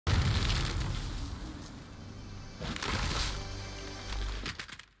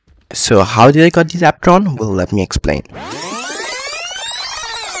So how did I got the Zapatron? Well, let me explain.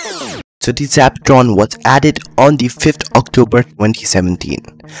 So the Zapatron was added on the 5th October 2017,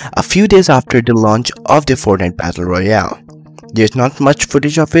 a few days after the launch of the Fortnite Battle Royale. There's not much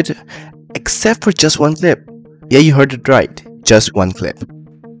footage of it, except for just one clip. Yeah, you heard it right, just one clip.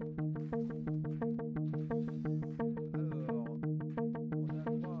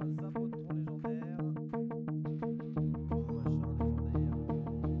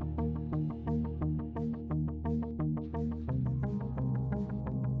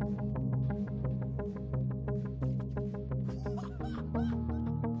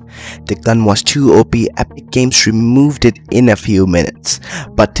 The gun was too OP, Epic Games removed it in a few minutes.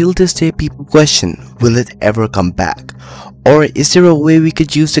 But till this day people question, will it ever come back? Or is there a way we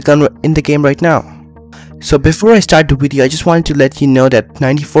could use the gun in the game right now? So before I start the video, I just wanted to let you know that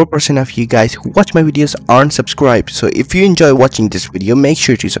 94% of you guys who watch my videos aren't subscribed. So if you enjoy watching this video, make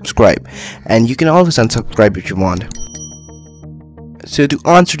sure to subscribe. And you can always unsubscribe if you want. So to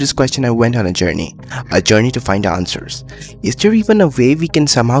answer this question, I went on a journey to find answers. Is there even a way we can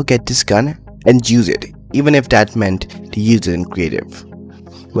somehow get this gun and use it, even if that meant to use it in creative?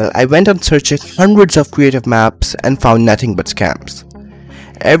 Well, I went on searching hundreds of creative maps and found nothing but scams.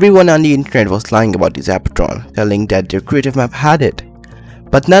 Everyone on the internet was lying about the Zapatron, telling that their creative map had it,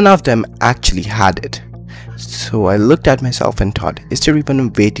 but none of them actually had it. So I looked at myself and thought, is there even a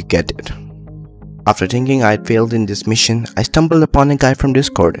way to get it? After thinking I had failed in this mission, I stumbled upon a guy from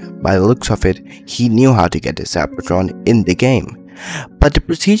Discord. By the looks of it, he knew how to get the Zapatron in the game. But the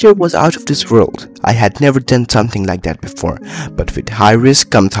procedure was out of this world. I had never done something like that before, but with high risk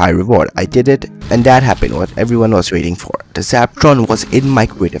comes high reward. I did it, and that happened what everyone was waiting for. The Zapatron was in my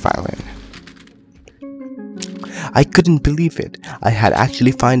creative island. I couldn't believe it. I had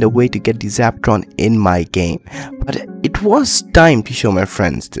actually found a way to get the Zapatron in my game. But it was time to show my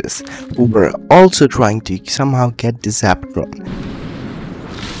friends this, who were also trying to somehow get the Zapatron.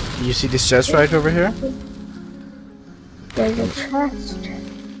 You see this chest right over here? There's a chest.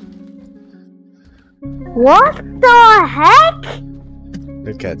 What the heck?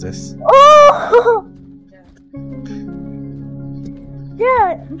 Look at this. Oh!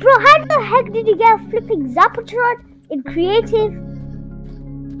 Dude, bro, how the heck did you get a flipping Zapatron in creative?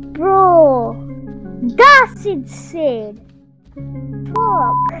 Bro, that's insane.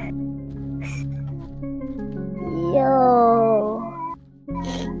 Fuck. Yo.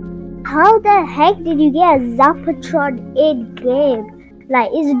 How the heck did you get a Zapatron in game?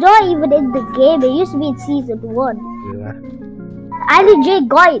 Like, it's not even in the game. It used to be in season 1. Yeah. I legit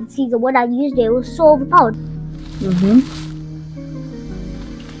got it in season 1 and used it. It was so overpowered.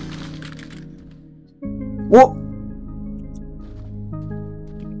 What?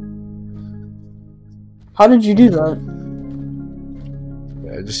 How did you do that?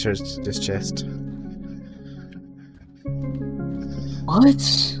 I just searched this chest. What?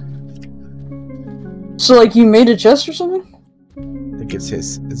 So like you made a chest or something? I think it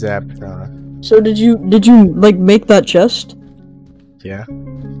says Zapatron. So did you like make that chest? Yeah.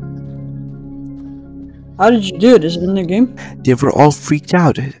 How did you do it? Is it in the game? They were all freaked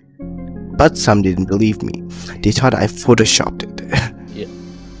out, but some didn't believe me. They thought I photoshopped it. Yeah.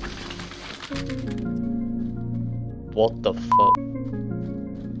 What the fuck?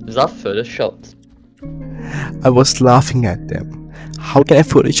 Is that photoshopped? I was laughing at them. How can I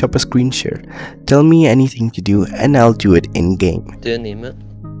photoshop a screen share? Tell me anything to do and I'll do it in game. Do you name it?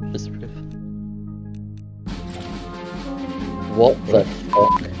 Just proof. What the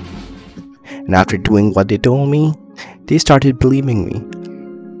fuck? And after doing what they told me, they started believing me.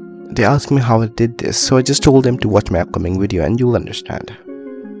 They asked me how I did this, so I just told them to watch my upcoming video and you'll understand.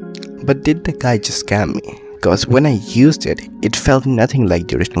 But did the guy just scam me? Because when I used it, it felt nothing like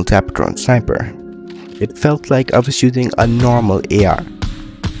the original Zapatron sniper. It felt like I was using a normal AR.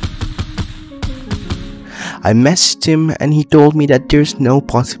 I messaged him and he told me that there's no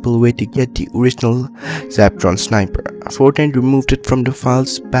possible way to get the original Zapatron sniper. Fortnite removed it from the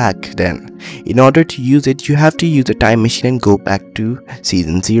files back then. In order to use it, you have to use a time machine and go back to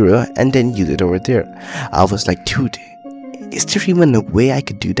season 0 and then use it over there. I was like, dude, is there even a way I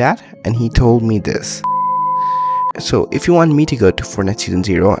could do that? And he told me this. So if you want me to go to Fortnite season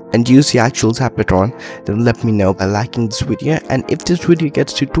 0 and use the actual Zapatron, then let me know by liking this video, and if this video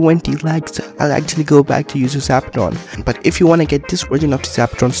gets to 20 likes, I'll actually go back to use the Zapatron. But if you want to get this version of the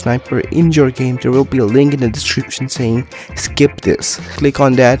Zapatron sniper in your game, there will be a link in the description saying skip this. Click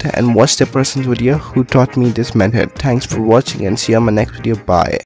on that and watch the person's video who taught me this method. Thanks for watching and see you on my next video. Bye.